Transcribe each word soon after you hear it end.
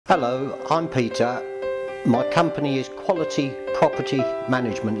Hello, I'm Peter. My company is Quality Property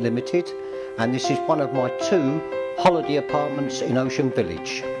Management Limited, and this is one of my 2 holiday apartments in Ocean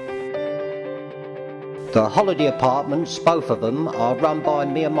Village. The holiday apartments, both of them, are run by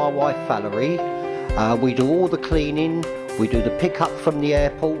me and my wife Valerie. We do all the cleaning, we do the pick up from the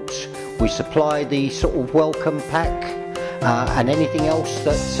airport, we supply the sort of welcome pack and anything else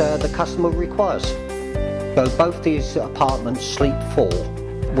that the customer requires. So both these apartments sleep 4.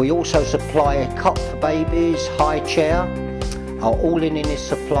 We also supply a cot for babies, high chair. All linen is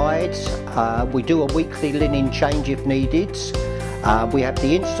supplied. We do a weekly linen change if needed. We have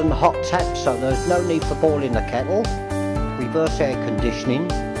the instant hot tap, so there's no need for boiling the kettle. Reverse air conditioning,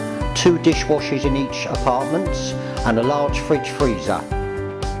 2 dishwashers in each apartment, and a large fridge freezer.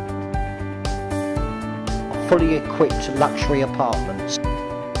 Fully equipped luxury apartments.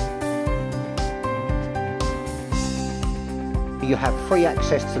 You have free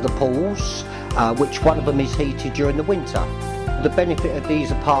access to the pools, which one of them is heated during the winter. The benefit of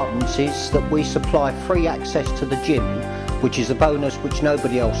these apartments is that we supply free access to the gym, which is a bonus which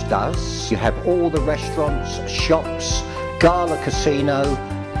nobody else does. You have all the restaurants, shops, gala casino,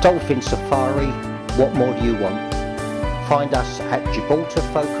 dolphin safari. What more do you want? Find us at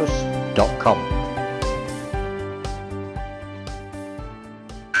gibraltarfocus.com.